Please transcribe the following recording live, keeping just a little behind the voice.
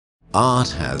Art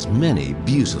has many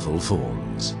beautiful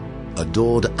forms,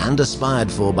 adored and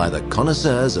aspired for by the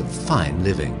connoisseurs of fine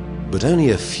living. But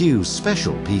only a few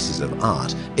special pieces of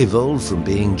art evolved from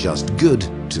being just good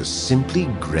to simply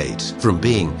great, from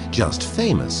being just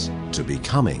famous to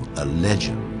becoming a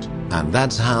legend. And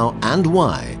that's how and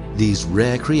why these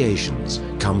rare creations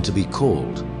come to be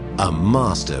called a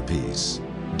masterpiece.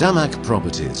 Damac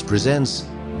Properties presents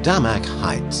Damac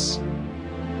Heights.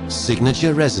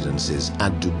 Signature residences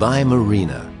at Dubai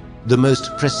Marina, the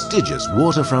most prestigious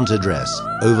waterfront address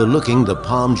overlooking the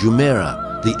Palm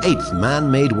Jumeirah, the 8th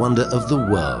man-made wonder of the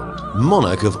world,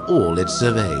 monarch of all its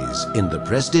surveys in the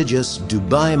prestigious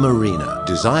Dubai Marina,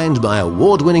 designed by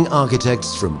award-winning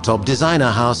architects from top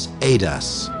designer house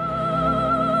Aedas.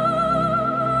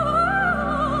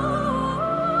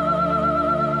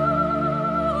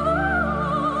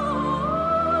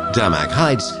 Damac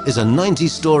Heights is a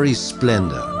 90-story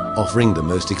splendour, offering the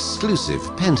most exclusive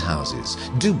penthouses,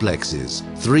 duplexes,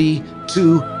 3,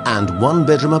 2 and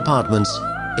 1-bedroom apartments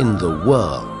in the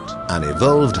world. An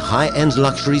evolved high-end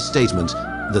luxury statement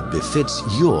that befits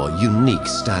your unique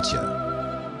stature.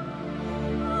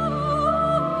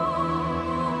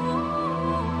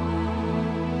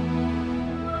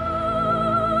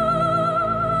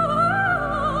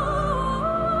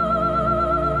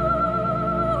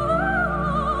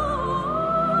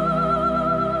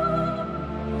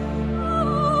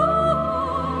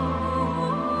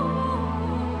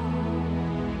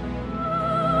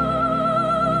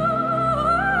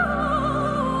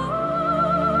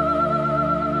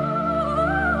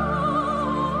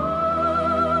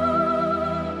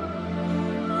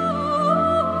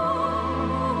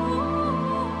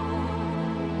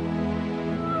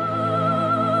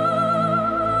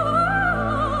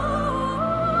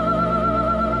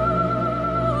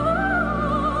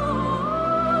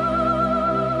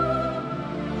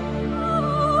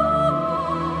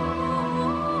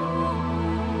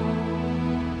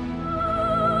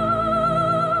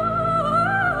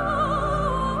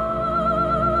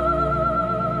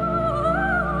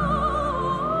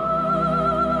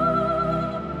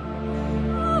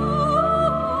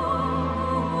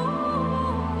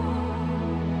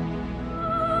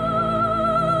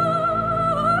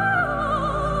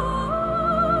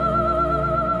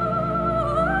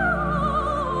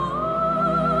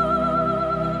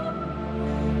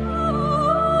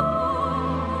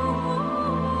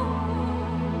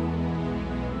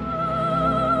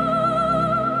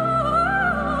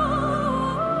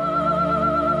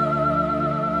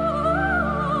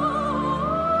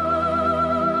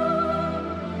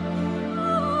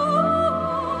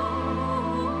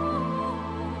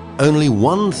 Only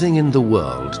one thing in the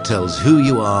world tells who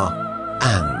you are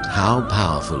and how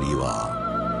powerful you are.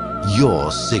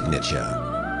 Your signature.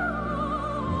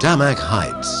 Damac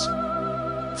Heights.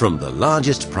 From the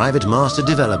largest private master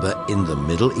developer in the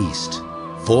Middle East.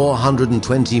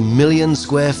 420 million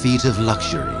square feet of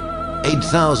luxury.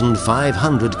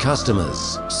 8,500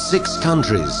 customers. 6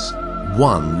 countries.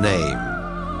 One name.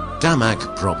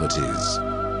 Damac Properties.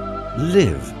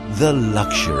 Live the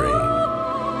luxury.